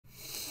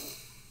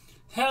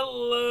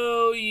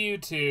Hello,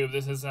 YouTube.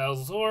 This is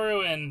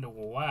Alzoru, and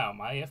wow,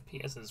 my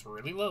FPS is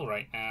really low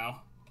right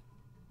now.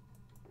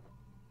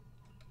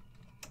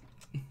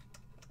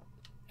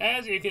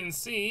 As you can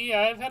see,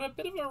 I've had a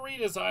bit of a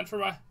redesign for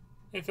my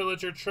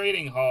villager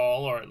trading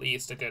hall, or at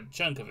least a good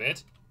chunk of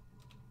it.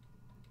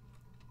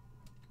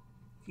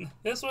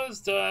 This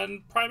was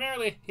done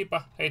primarily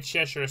by a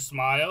Cheshire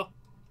Smile,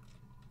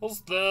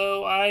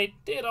 although I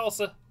did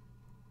also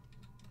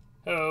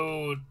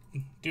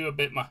do a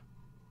bit myself.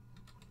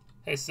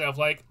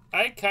 Like,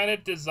 I kind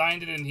of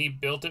designed it and he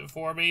built it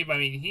for me. I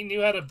mean, he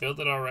knew how to build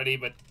it already,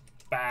 but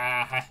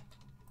bah,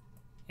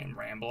 I'm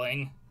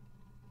rambling.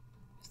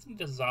 Just need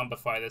to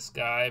zombify this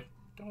guy.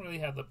 Don't really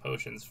have the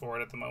potions for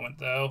it at the moment,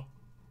 though.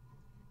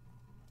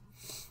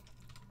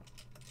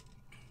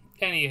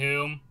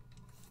 Anywho,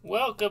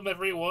 welcome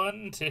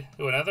everyone to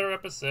another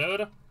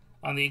episode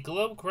on the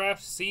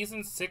Globecraft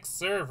Season 6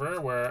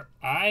 server, where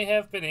I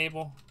have been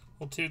able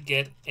to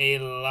get a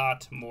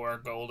lot more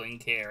golden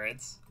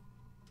carrots.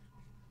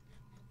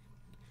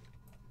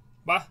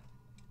 But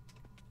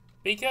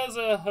because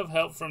of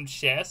help from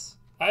Chess,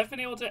 I've been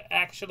able to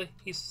actually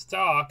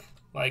stock,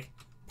 like,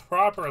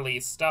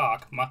 properly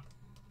stock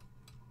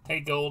my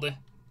golden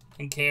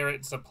and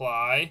carrot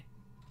supply.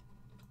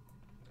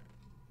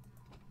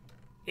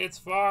 It's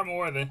far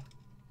more than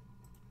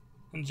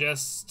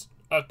just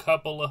a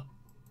couple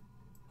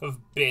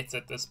of bits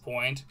at this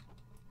point.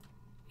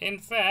 In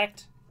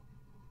fact,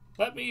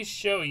 let me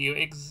show you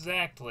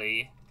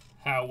exactly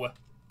how well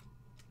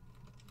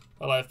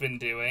I've been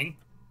doing.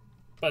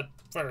 But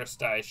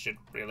first, I should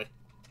really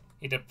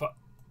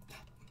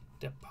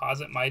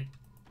deposit my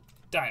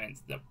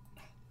diamonds. No,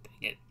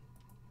 dang it.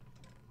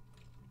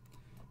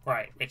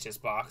 Right, riches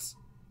box.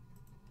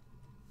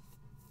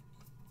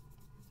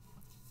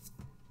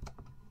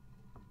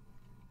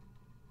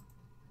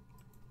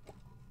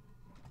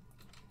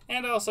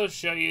 And also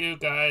show you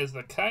guys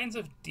the kinds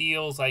of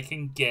deals I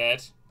can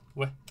get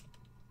with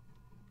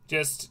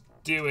just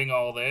doing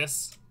all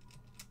this.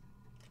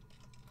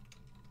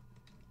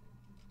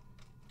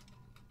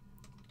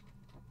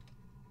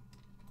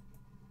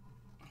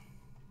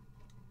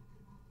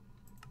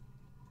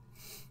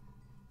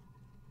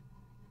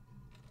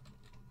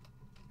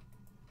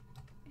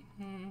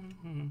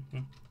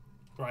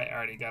 Right, I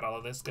already got all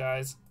of this,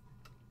 guys.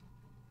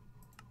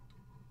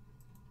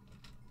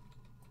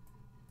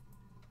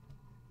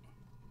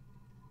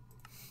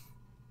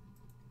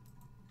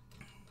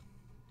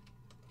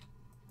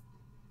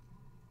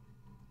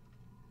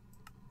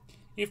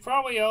 You've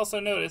probably also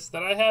noticed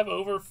that I have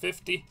over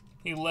 50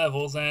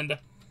 levels, and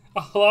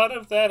a lot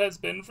of that has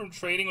been from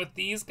trading with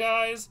these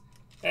guys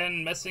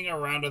and messing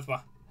around with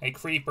my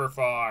creeper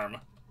farm.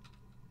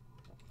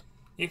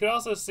 You can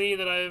also see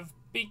that I've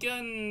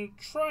begun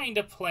trying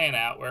to plan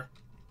out where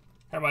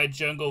my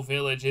jungle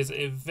village is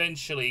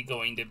eventually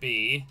going to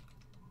be.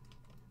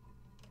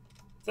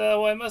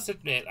 Though I must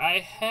admit, I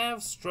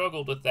have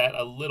struggled with that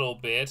a little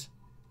bit.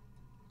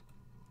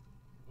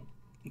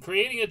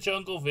 Creating a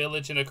jungle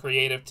village in a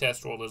creative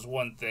test world is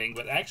one thing,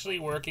 but actually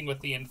working with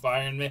the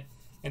environment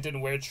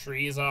and where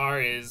trees are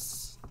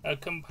is a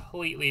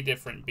completely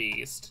different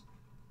beast.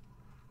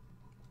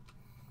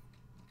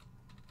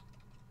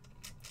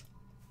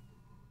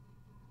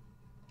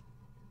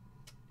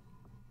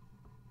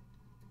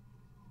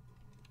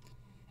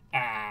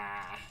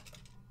 Ah.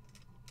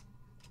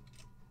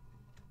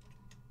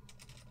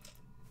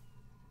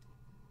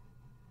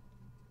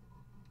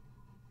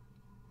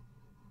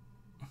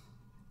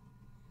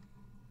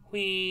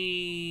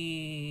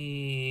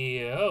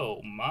 Oh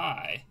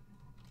my.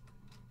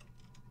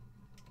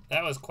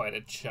 That was quite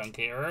a chunk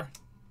error.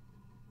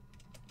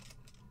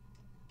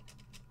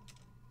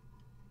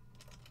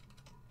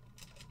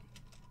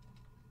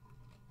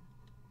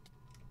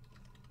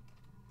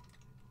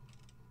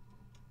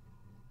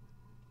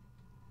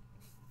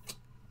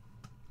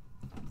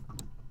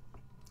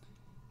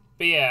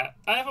 But yeah,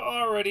 I've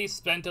already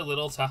spent a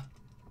little time.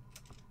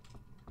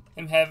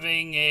 I'm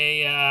having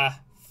a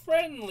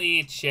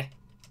friendly chat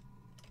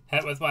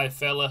with my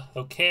fellow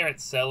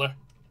carrot seller,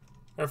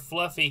 or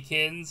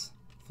Fluffykins.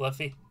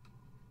 Fluffy?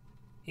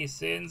 He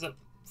sends a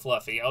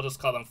Fluffy. I'll just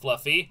call him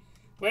Fluffy.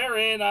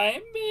 Wherein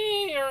I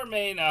may or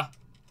may not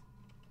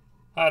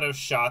have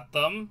shot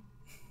them.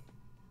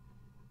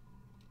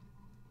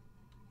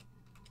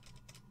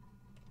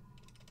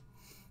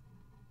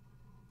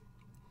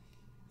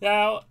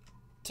 Now,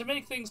 to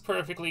make things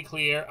perfectly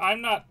clear,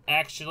 I'm not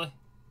actually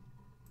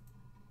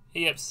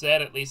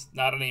upset, at least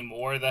not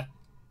anymore, that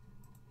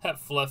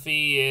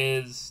Fluffy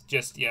is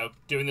just,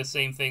 doing the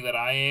same thing that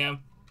I am.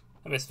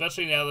 I mean,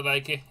 especially now that I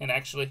can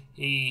actually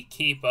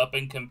keep up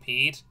and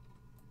compete.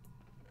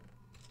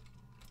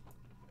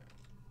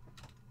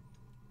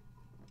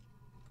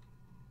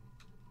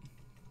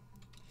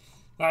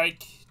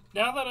 Like,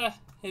 now that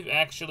I've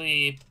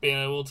actually been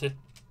able to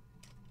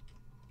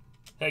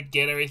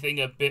get everything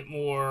a bit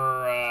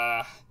more,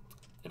 I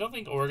don't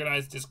think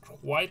organized is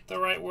quite the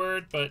right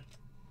word, but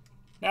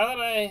now that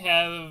I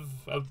have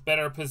a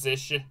better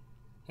position,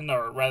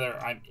 or rather,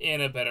 I'm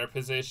in a better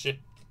position,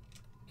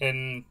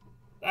 and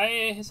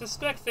I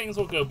suspect things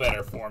will go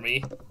better for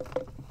me.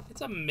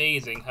 It's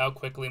amazing how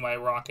quickly my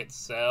rockets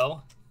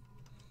sell,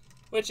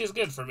 which is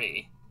good for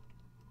me.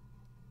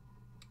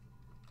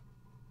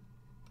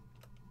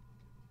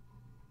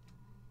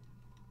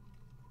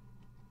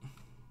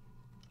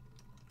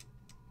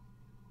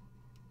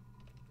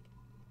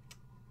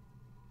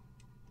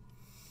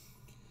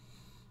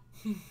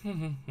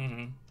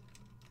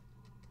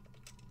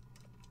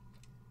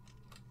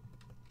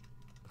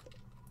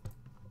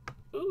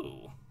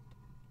 Ooh.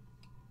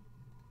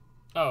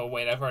 Oh,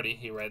 wait, I've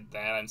already read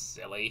that. I'm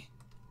silly.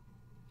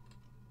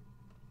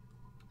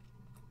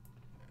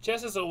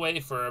 Jess is away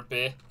for a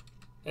bit,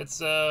 and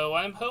so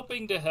I'm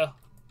hoping to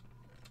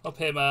help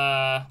him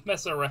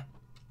mess around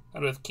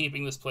with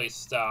keeping this place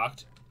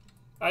stocked.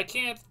 I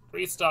can't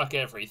restock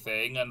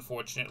everything,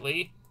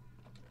 unfortunately,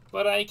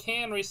 but I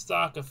can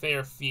restock a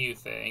fair few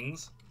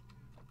things.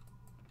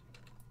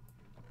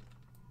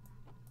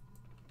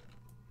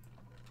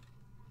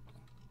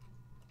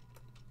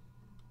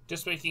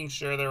 Just making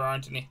sure there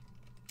aren't any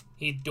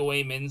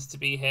diamonds to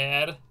be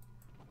had.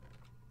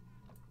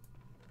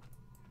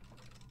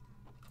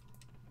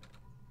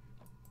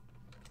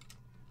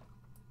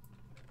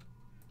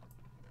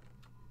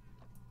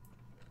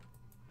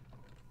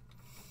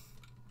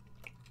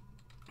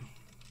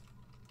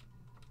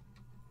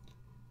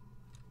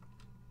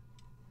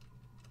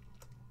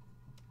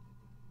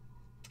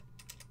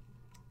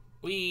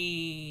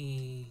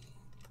 Whee!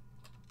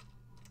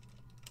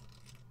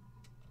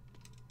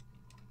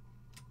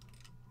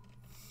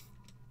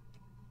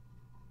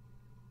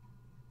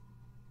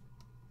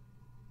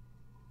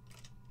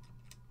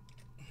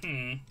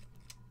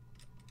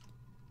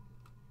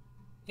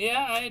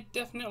 Yeah, I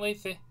definitely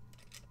think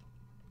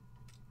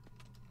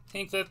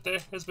that there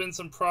has been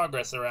some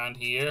progress around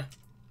here.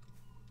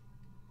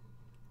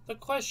 The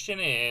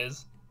question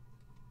is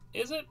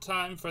it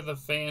time for the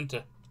fan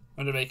to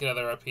make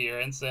another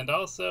appearance? And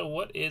also,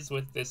 what is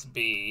with this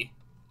bee?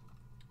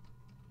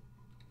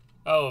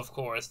 Oh, of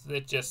course,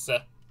 it just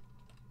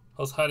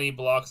those honey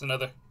blocks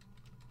and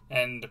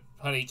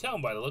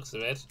honeycomb by the looks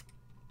of it.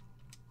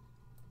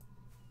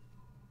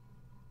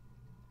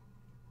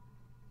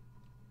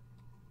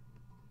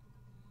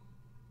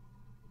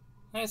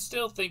 I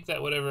still think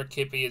that whatever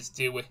Kippy is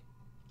doing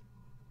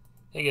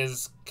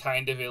is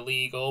kind of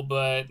illegal,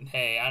 but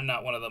hey, I'm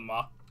not one of them.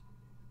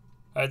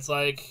 It's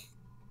like,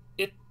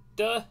 it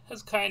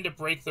does kind of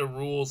break the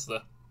rules,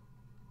 though.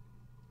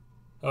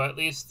 Or at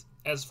least,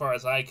 as far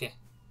as I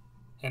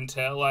can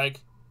tell, like,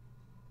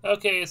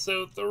 okay,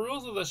 so the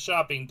rules of the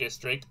shopping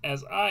district,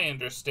 as I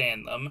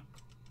understand them,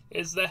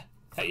 is that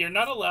you're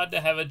not allowed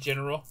to have a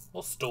general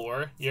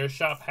store. Your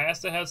shop has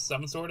to have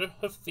some sort of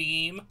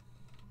theme,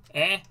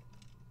 and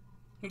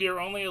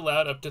you're only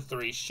allowed up to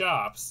 3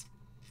 shops.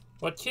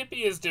 What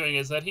Kippy is doing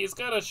is that he's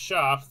got a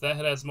shop that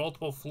has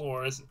multiple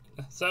floors,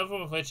 some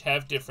of which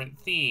have different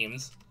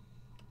themes,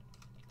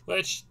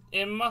 which,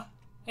 in my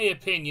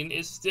opinion,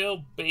 is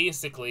still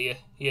basically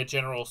a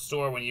general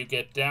store when you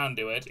get down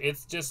to it.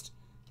 It's just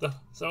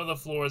some of the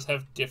floors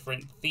have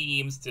different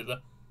themes to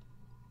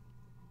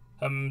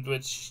them,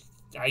 which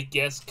I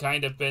guess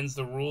kind of bends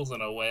the rules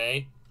in a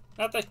way.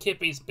 Not that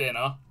Kippy's been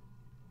on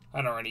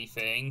or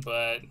anything,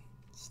 but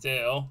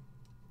still.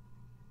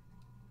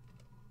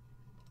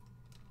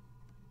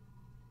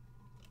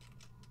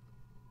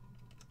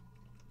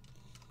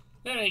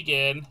 Then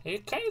again,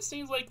 it kind of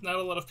seems like not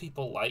a lot of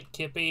people like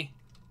Kippy.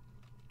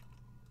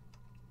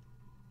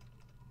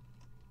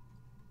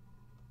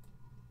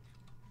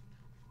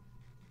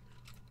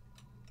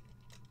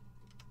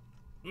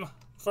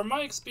 From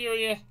my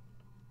experience,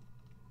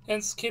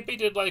 Kippy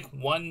did like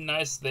one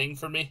nice thing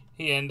for me,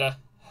 and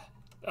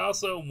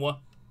also one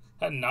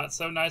a not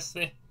so nice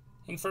thing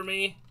for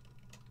me.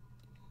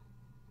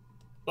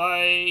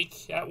 Like,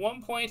 at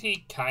one point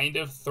he kind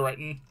of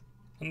threatened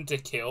to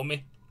kill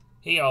me.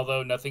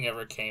 Although nothing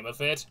ever came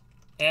of it.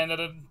 And at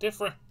a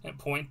different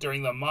point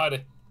during the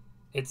mod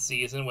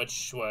season,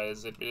 which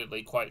was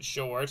admittedly quite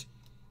short,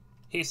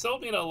 he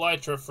sold me an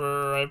elytra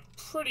for a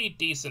pretty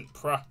decent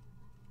price.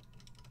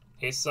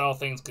 All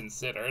things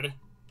considered.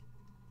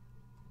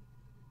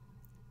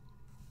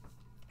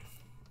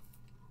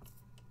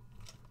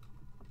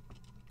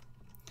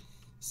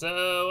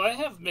 So, I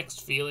have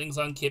mixed feelings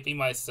on Kippy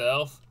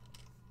myself.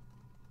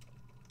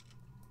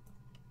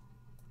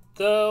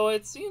 Though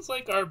it seems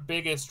like our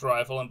biggest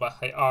rival, and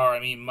by our, I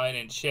mean mine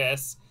and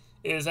Chess,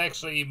 is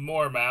actually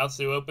Moormouth,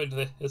 who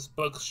opened this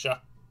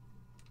bookshop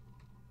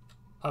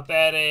up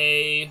at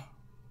a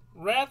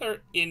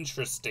rather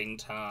interesting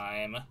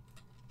time.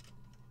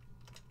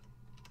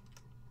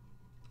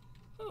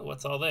 Oh,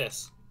 what's all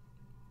this?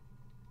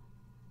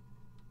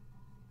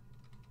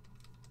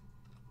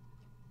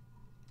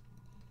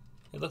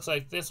 It looks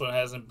like this one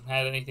hasn't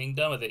had anything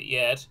done with it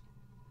yet.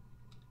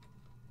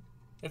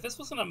 If this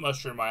wasn't a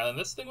mushroom island,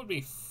 this thing would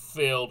be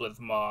filled with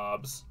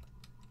mobs.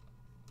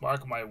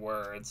 Mark my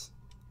words.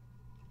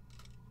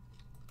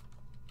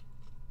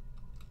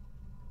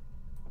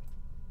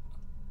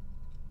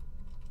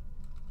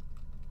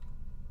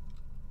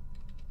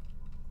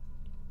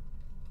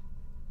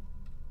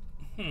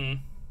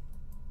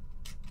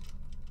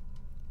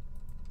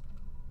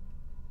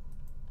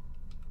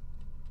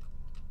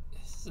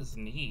 This is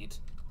neat.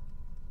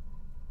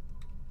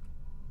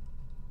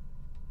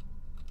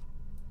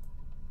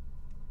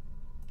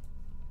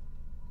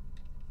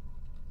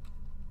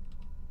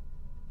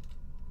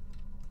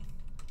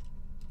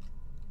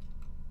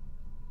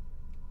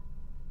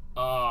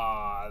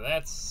 Aw,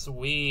 that's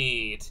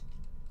sweet.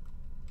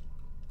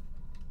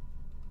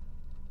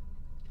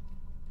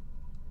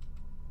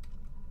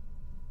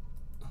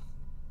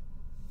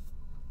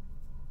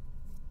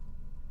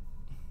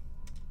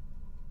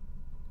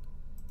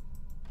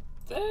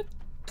 That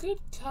could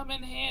come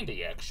in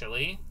handy,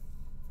 actually.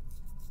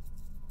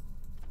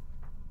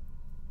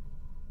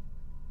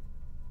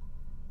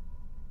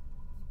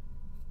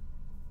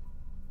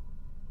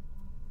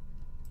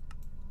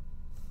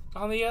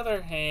 On the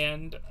other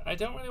hand, I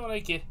don't really want to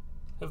give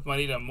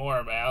money to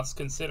Mouse,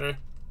 considering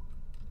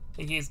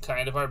he's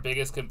kind of our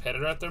biggest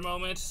competitor at the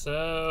moment,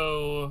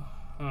 so...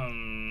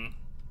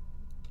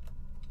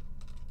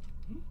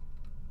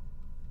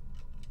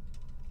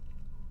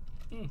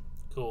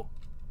 Cool.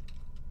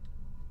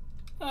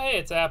 Oh, hey,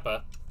 it's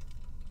Appa.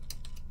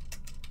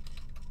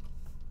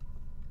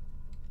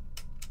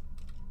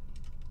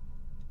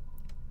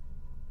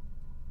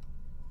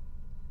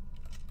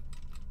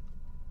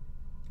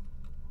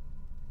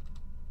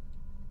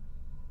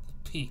 The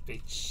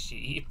peeping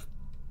sheep.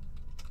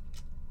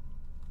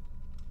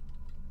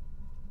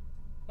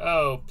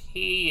 Oh,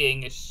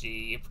 peeing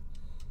sheep.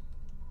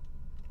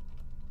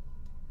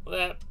 Well,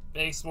 that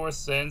makes more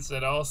sense,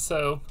 and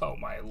also, oh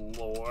my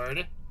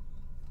lord.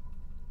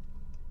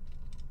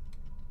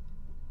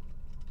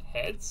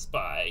 Head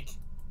spike.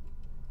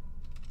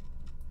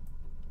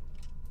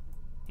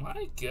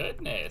 My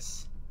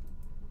goodness.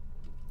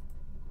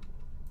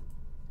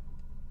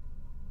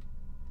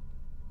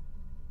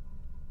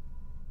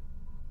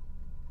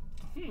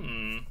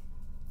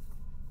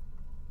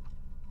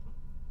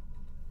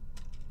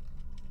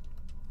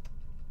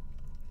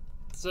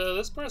 So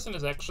this person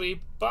is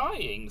actually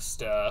buying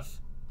stuff.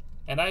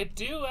 And I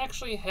do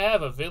actually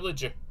have a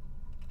villager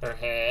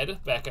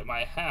head back at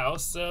my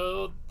house,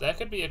 so that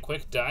could be a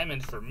quick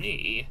diamond for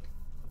me.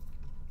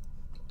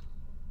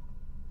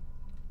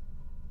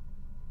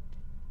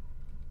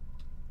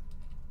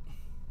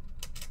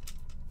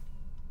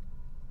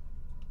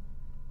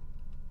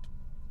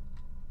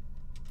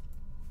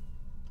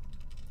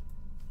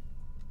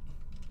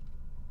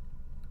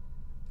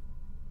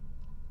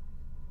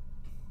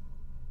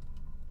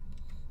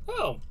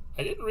 Oh,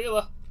 I didn't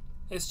realize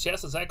his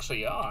chest is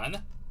actually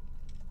on.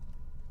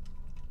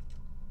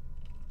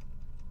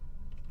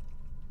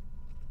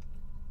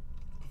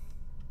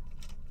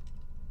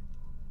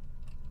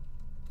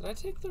 Did I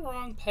take the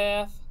wrong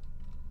path?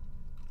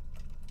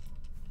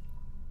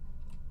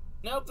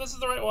 Nope, this is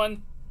the right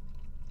one.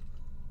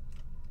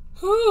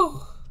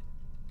 Whew!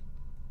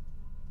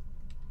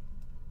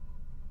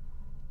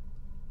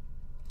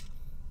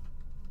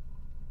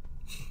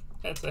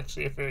 That's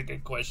actually a very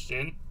good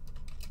question.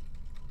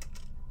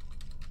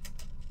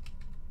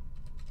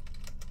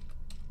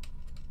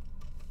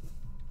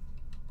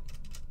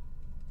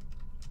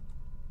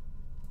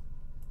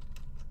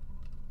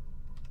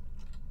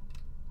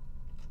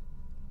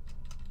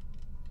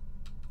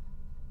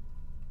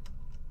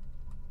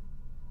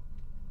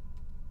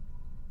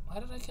 Why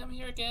did I come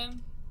here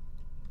again?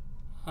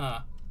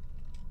 Huh.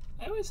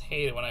 I always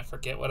hate it when I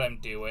forget what I'm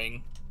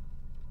doing.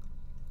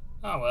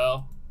 Oh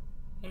well.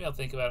 Maybe I'll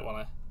think about it when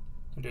I'm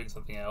doing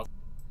something else.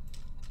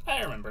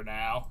 I remember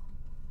now.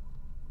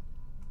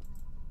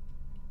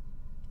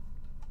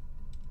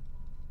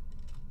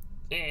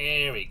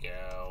 There we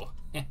go.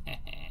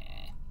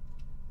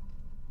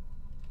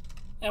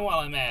 And while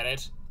I'm at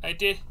it, I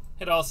did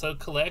also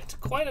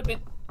collect quite a bit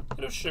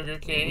of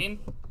sugarcane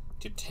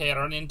to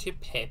turn into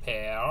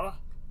paper.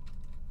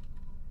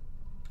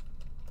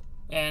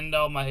 And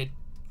all my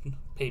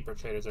paper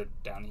traders are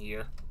down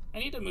here. I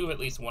need to move at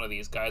least one of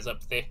these guys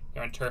up there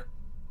and turn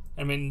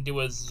him into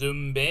a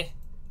zombie.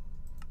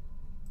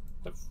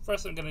 But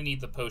first I'm gonna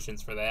need the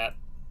potions for that.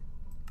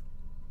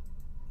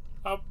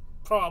 I'll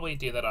probably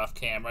do that off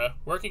camera.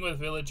 Working with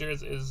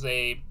villagers is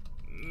a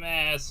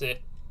massive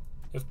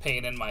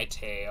pain in my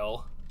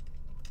tail.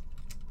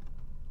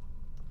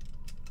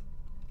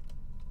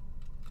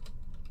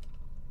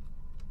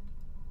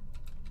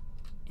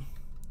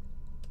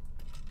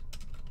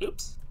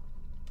 Oops.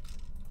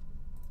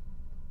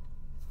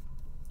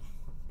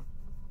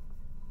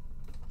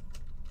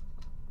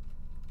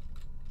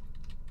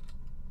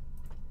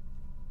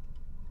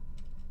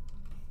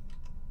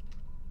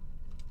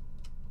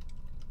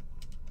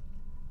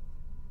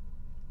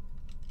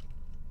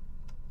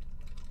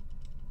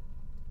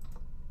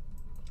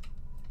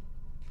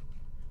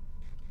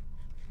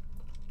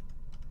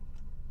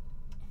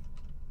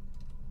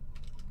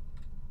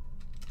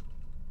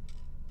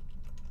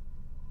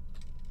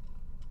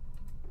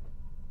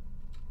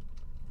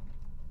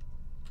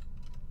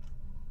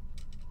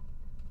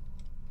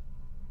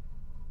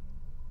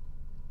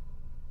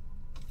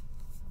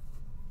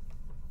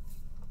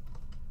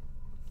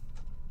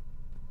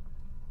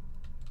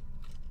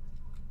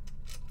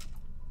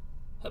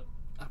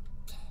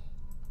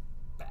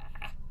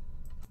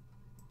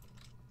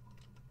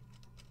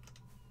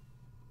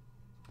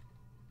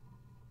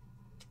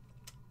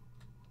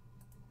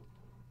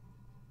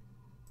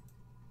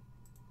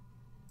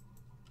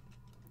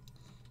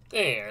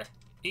 There.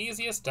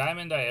 Easiest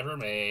diamond I ever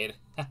made.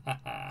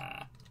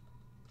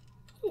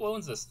 Who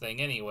owns this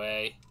thing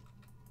anyway?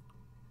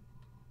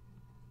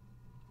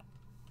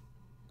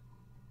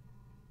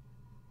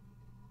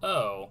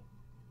 Oh.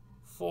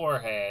 4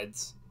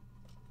 heads.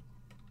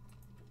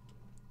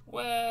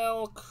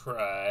 Well,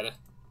 crud.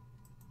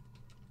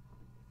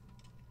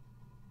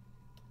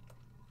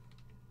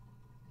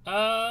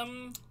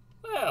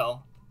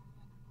 Well,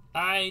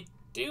 I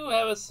do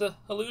have a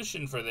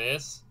solution for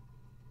this,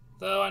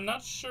 though I'm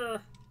not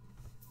sure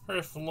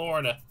if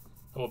Lorna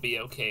will be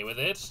okay with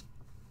it.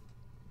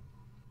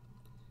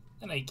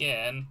 And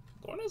again,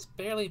 Lorna's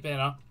barely been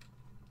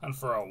on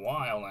for a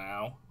while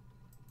now.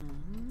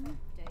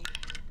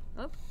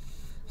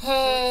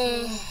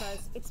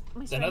 It's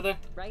my strength, Another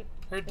right?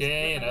 her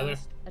day, another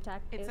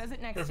attack. It says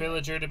it next her to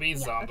villager to be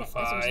Yeah, okay, that's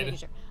what I was zombified. making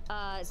sure.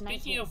 It's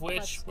Speaking 19 of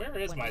which, plus where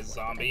is my 24.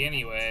 zombie Okay.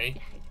 anyway?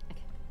 Yeah,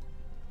 okay.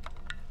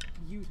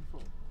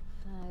 Beautiful.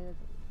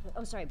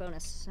 Oh, sorry,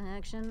 bonus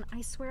action. I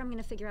swear I'm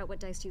gonna figure out what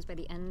dice to use by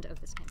the end of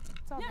this campaign.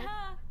 It's all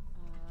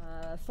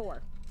good.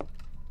 4.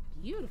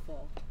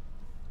 Beautiful.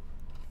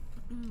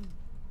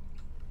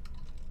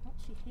 Well,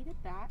 she hated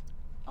that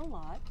a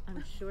lot.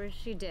 I'm sure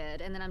she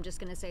did, and then I'm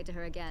just gonna say to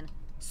her again,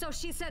 so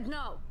she said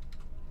no!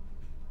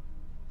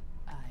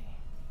 I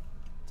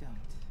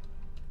don't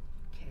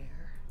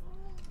care.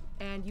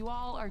 And you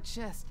all are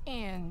just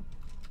in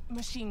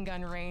machine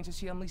gun range as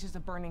she unleashes the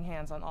burning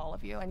hands on all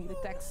of you. I need a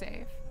dex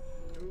save.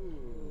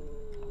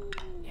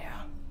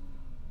 Yeah.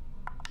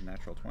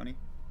 Natural 20.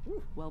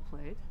 Ooh, well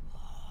played.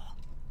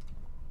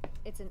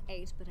 It's an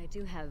 8, but I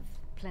do have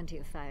plenty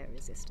of fire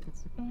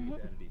resistance. Mm-hmm.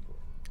 And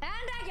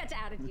I get to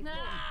add a d4.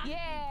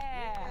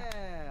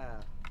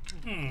 Yeah.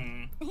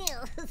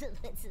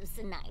 It's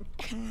a 9.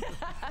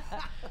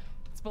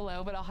 It's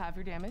below, but I'll have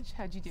your damage.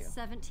 How'd you do?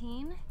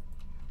 17.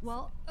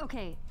 Well,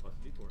 okay,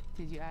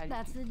 Did you add?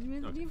 that's the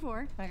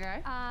D4.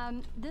 Okay.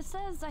 This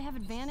says I have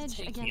advantage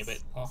Taking a against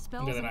bit spells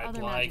longer than and I'd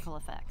other like. magical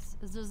effects.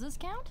 Does this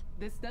count?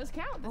 This does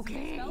count. This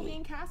is a spell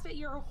being cast at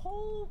your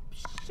whole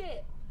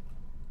shit.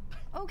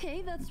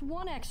 Okay, that's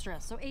 1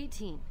 extra, so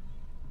 18.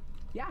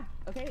 Yeah.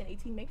 Okay, and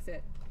 18 makes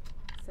it.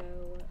 So,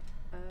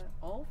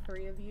 all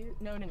 3 of you.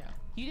 No.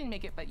 You didn't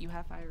make it, but you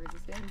have fire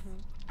resistance.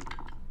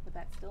 But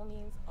that still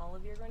means all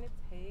of you are going to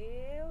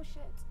take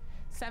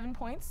 7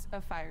 points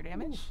of fire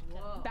damage.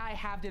 I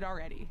halved it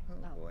already. Oh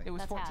boy. It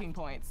was That's 14 halved.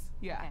 points.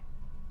 Yeah. Okay.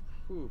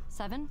 Ooh.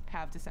 7?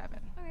 Halved to 7.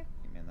 Hey,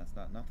 man, that's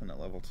not nothing at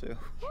level 2.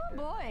 Oh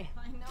boy.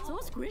 I know. So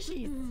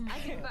squishy.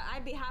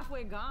 I'd be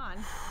halfway gone.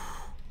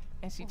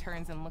 And she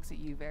turns and looks at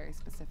you very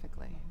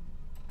specifically.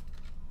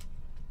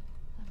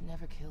 I've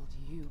never killed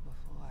you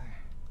before.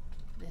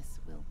 This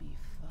will be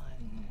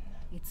fun.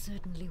 It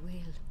certainly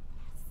will.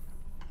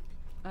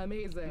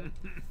 Amazing.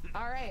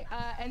 All right,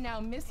 and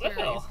now Mr.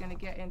 Well, is going to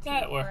get into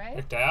That it, right?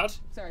 worked out.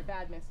 Sorry,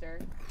 bad Mr.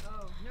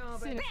 Oh, no,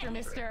 but Sinister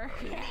Mister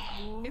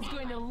is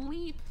going to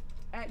leap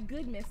at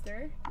good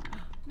Mister.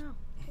 no.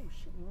 Oh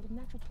shit, we rolled a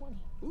natural 20.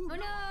 Oh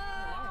no!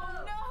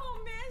 Oh,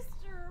 no,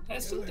 mister. I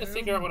still have to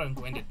figure out what I'm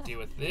going to do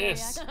with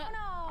this.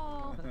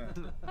 Oh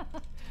no.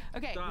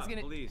 Okay, Stop, he's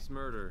gonna. police,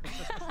 murder.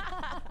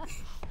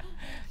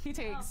 He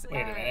takes.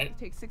 Wait a minute.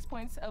 Takes 6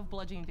 points of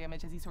bludgeoning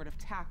damage as he's sort of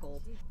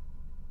tackled.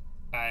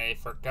 I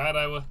forgot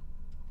I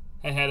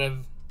had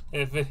a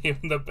video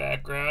in the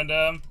background.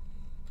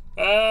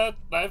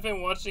 I've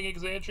been watching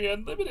Exandria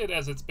Unlimited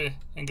as it's been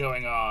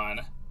going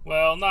on.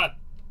 Well, not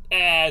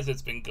as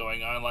it's been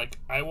going on. Like,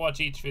 I watch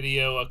each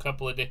video a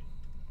couple of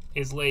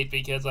days late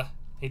because I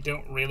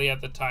don't really have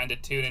the time to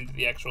tune into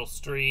the actual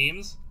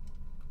streams.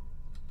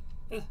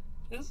 This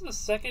is the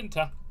second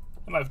time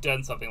I've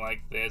done something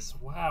like this.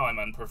 Wow, I'm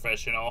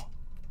unprofessional.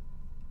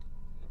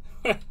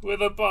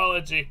 With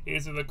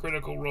apologies to the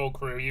Critical Role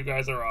crew, you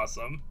guys are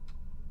awesome.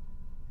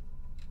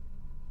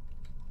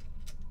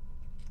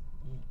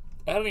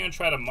 I don't even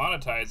try to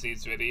monetize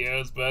these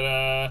videos,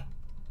 but,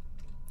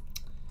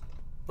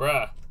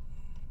 bruh.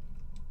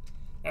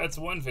 That's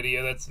one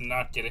video that's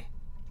not getting...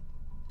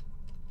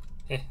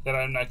 that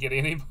I'm not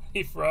getting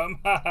anybody from.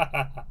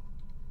 I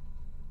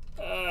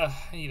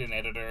need an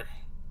editor.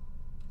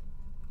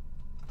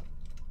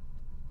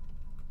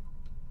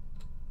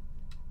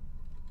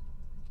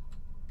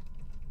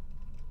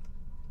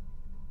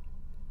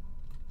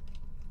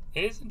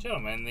 Ladies and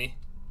gentlemen, the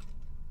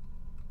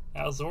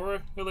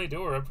Alzora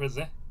Uledora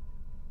presents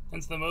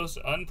the most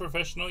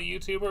unprofessional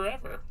YouTuber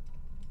ever.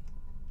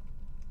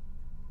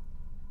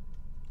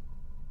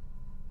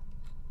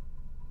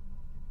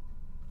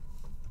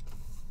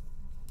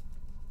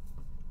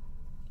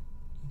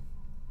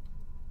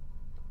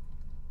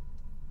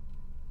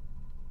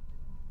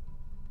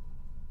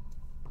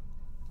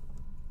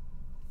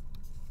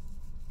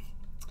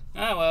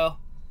 Ah well,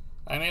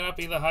 I may not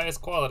be the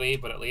highest quality,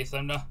 but at least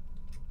I'm not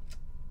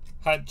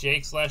Hot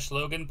Jake /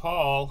 Logan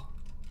Paul.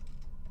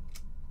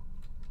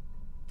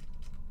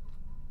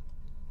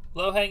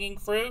 Low-hanging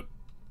fruit?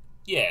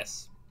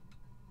 Yes.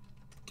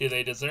 Do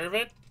they deserve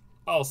it?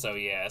 Also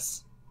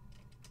yes.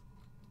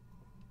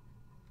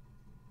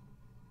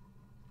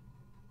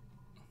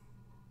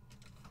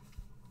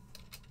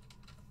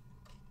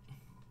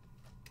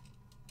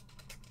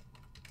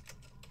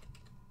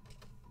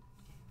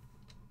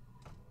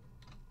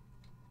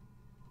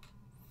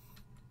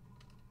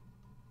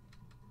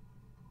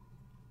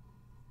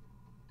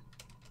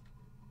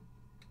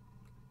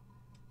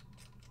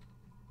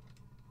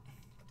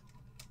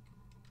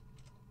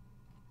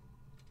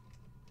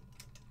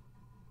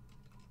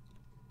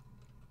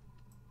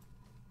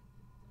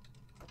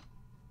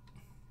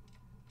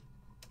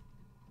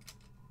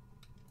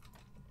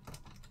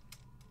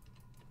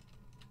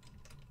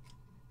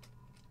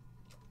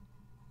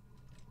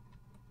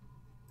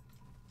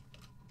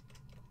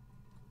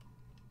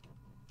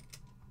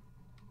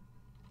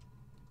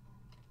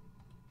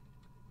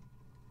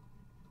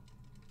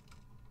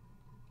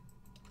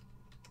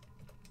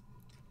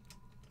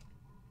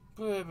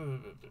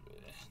 Boing,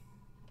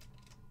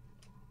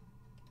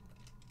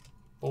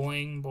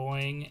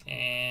 boing,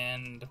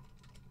 and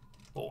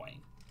boing.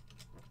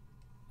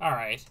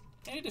 Alright.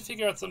 I need to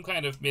figure out some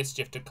kind of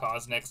mischief to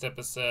cause next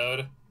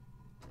episode.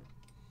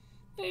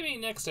 Maybe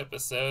next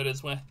episode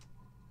is when...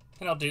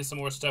 And I'll do some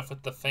more stuff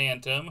with the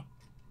Phantom.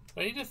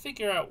 But I need to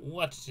figure out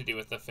what to do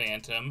with the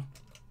Phantom.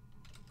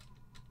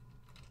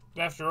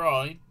 But after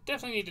all, I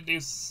definitely need to do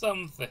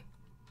something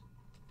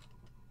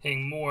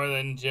more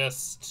than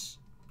just...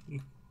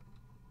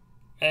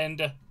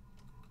 And...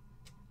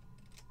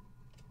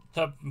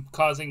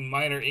 causing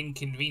minor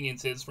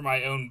inconveniences for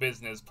my own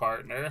business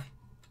partner.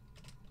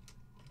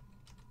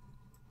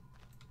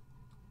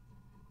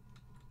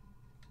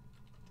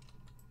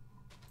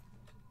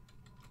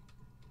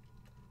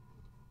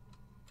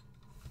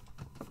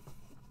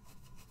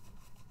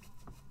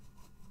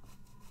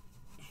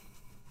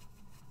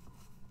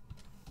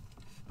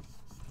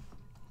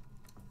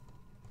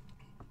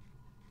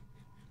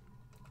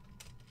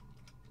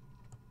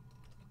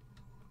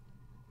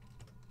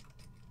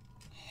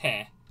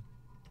 Heh.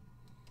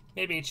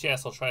 Maybe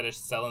Chess will try to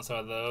sell him some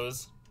of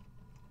those.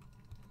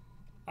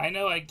 I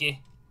know I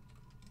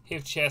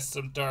give Chess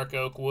some dark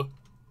oak wood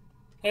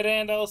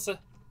and also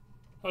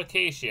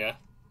acacia.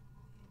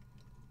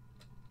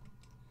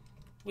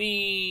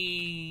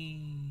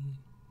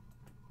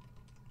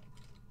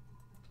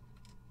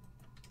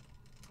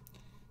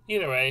 Either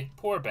way,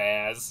 poor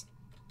Baz.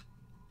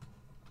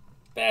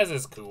 Baz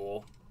is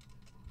cool.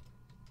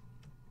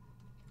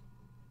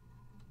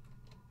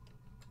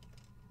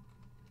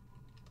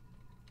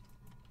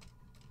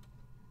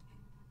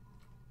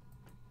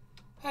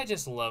 I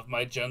just love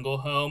my jungle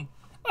home.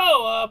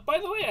 Oh, by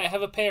the way, I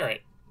have a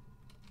parrot.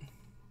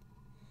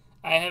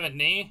 I haven't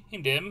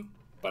named him,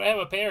 but I have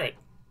a parrot.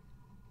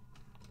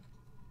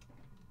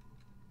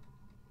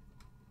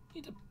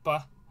 Need to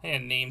buy a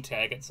name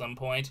tag at some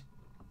point.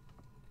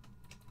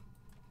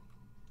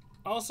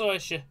 Also, I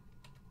should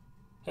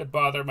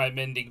bother my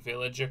mending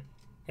villager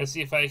or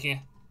see if I can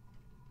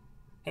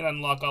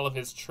unlock all of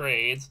his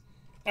trades.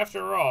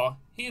 After all,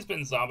 he's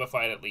been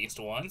zombified at least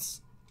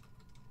once.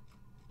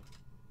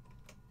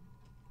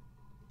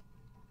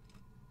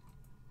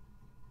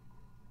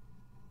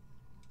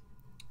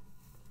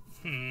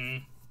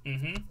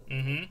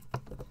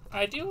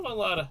 I do have a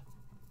lot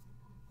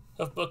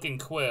of book and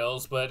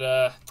quills, but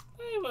I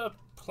have a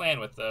plan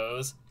with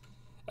those.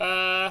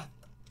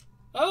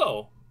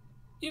 Oh,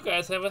 you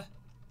guys haven't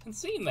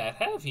seen that,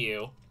 have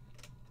you?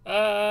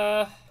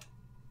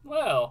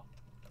 Well,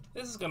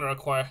 this is gonna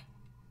require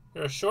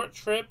a short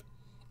trip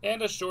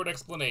and a short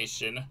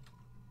explanation.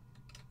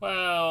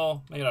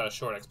 Well, maybe not a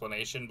short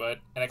explanation, but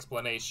an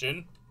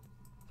explanation.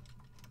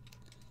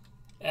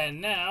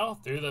 And now,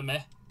 through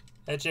the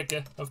magic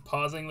of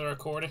pausing the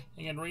recording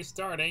and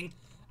restarting,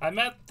 I'm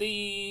at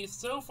the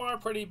so far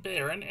pretty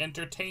barren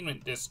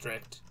entertainment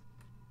district.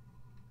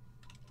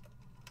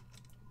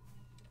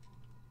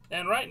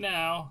 And right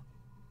now,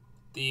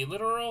 the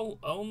literal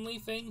only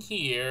thing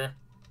here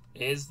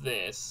is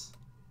this.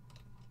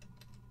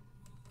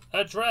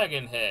 A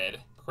dragon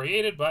head,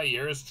 created by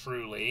yours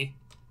truly.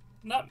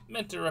 Not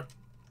meant to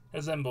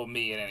resemble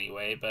me in any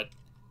way, but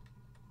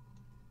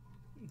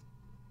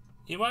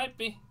you might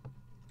be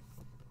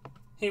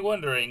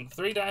wondering,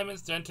 3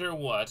 diamonds to enter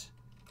what?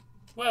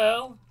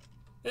 Well,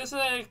 this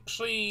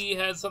actually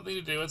has something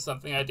to do with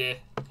something I did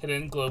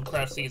in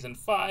Globecraft Season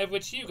 5,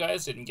 which you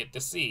guys didn't get to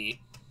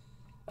see.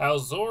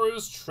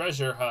 Alzoru's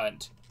Treasure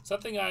Hunt.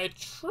 Something I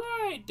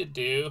tried to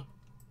do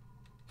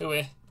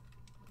in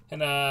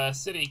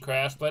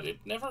Citycraft, but it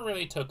never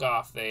really took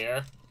off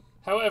there.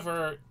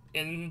 However,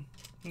 in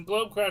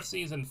Globecraft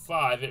Season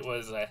 5, it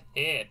was a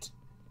hit.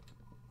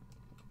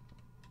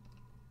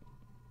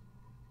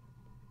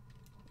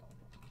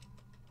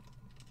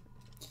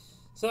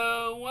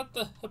 So, what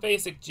the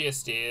basic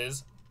gist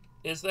is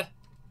that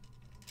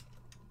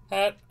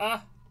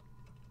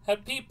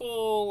had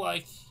people,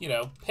 like, you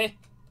know, pay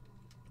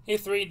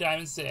 3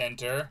 diamonds to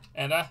enter,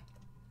 and out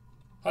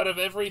of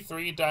every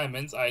 3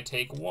 diamonds, I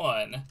take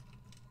 1.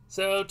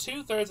 So,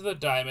 2/3 of the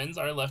diamonds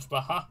are left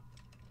behind.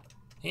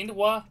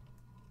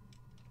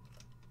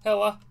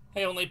 Hella,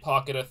 I only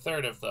pocket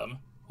 1/3 of them.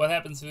 What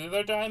happens to the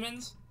other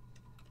diamonds?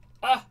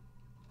 I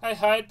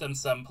hide them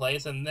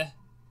someplace, and then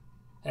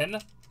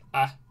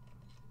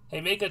I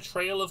make a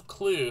trail of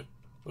clues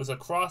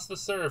across the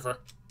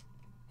server,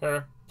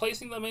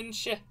 placing them in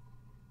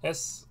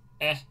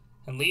and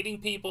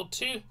leading people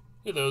to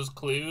those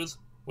clues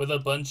with a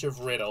bunch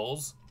of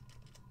riddles.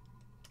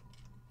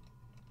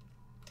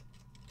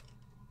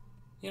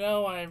 You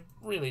know, I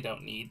really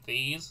don't need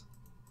these.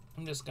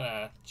 I'm just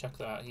gonna check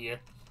them out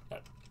here.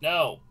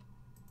 No!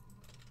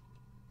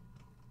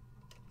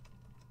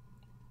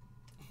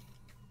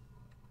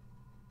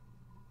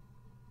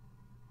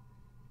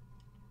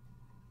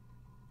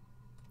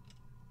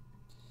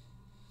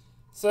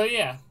 So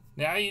yeah,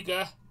 now you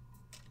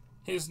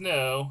guys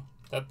know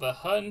that the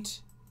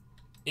hunt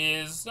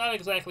is not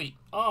exactly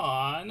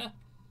on,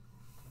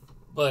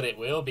 but it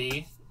will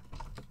be.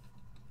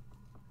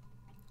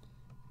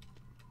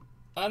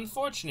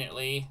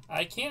 unfortunately,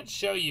 I can't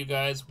show you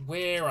guys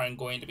where I'm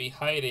going to be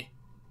hiding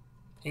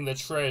the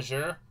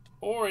treasure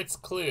or its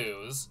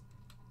clues,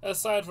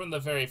 aside from the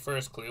very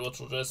first clue, which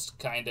will just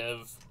kind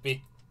of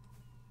be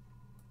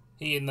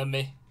in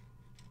the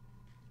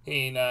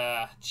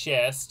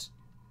chest.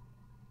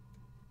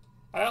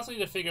 I also need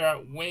to figure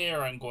out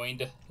where I'm going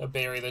to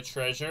bury the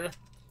treasure,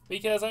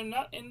 because I'm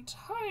not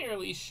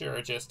entirely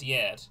sure just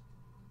yet.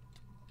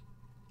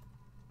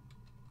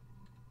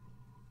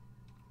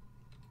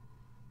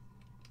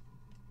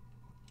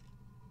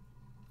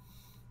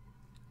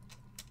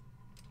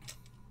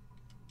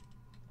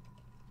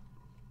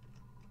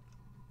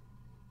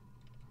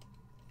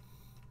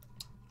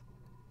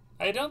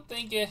 I don't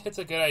think it's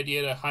a good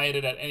idea to hide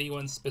it at any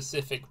one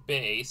specific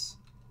base.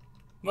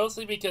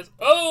 Mostly because...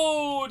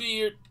 Oh,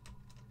 dear!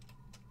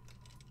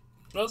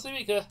 Mostly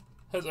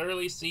because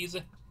early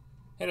season,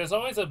 it is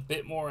always a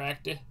bit more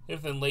active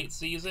than late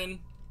season.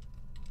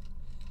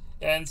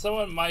 And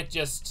someone might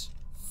just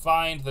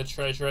find the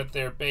treasure at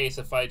their base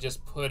if I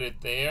just put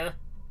it there.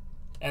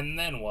 And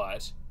then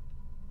what?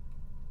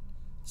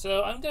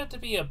 So I'm going to have to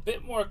be a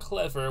bit more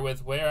clever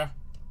with where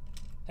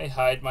I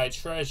hide my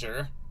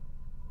treasure.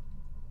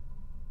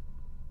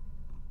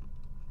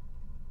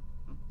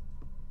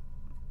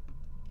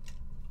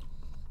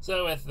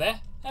 So with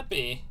that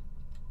being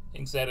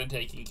said and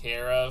taken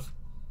care of,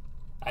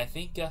 I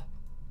think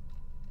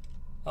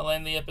I'll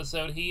end the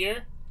episode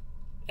here.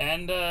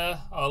 And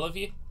all of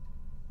you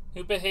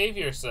who behave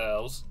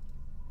yourselves,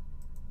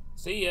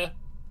 see ya.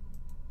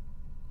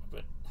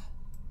 But,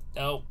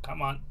 oh,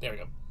 come on. There we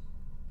go.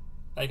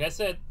 Like I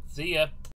said, see ya.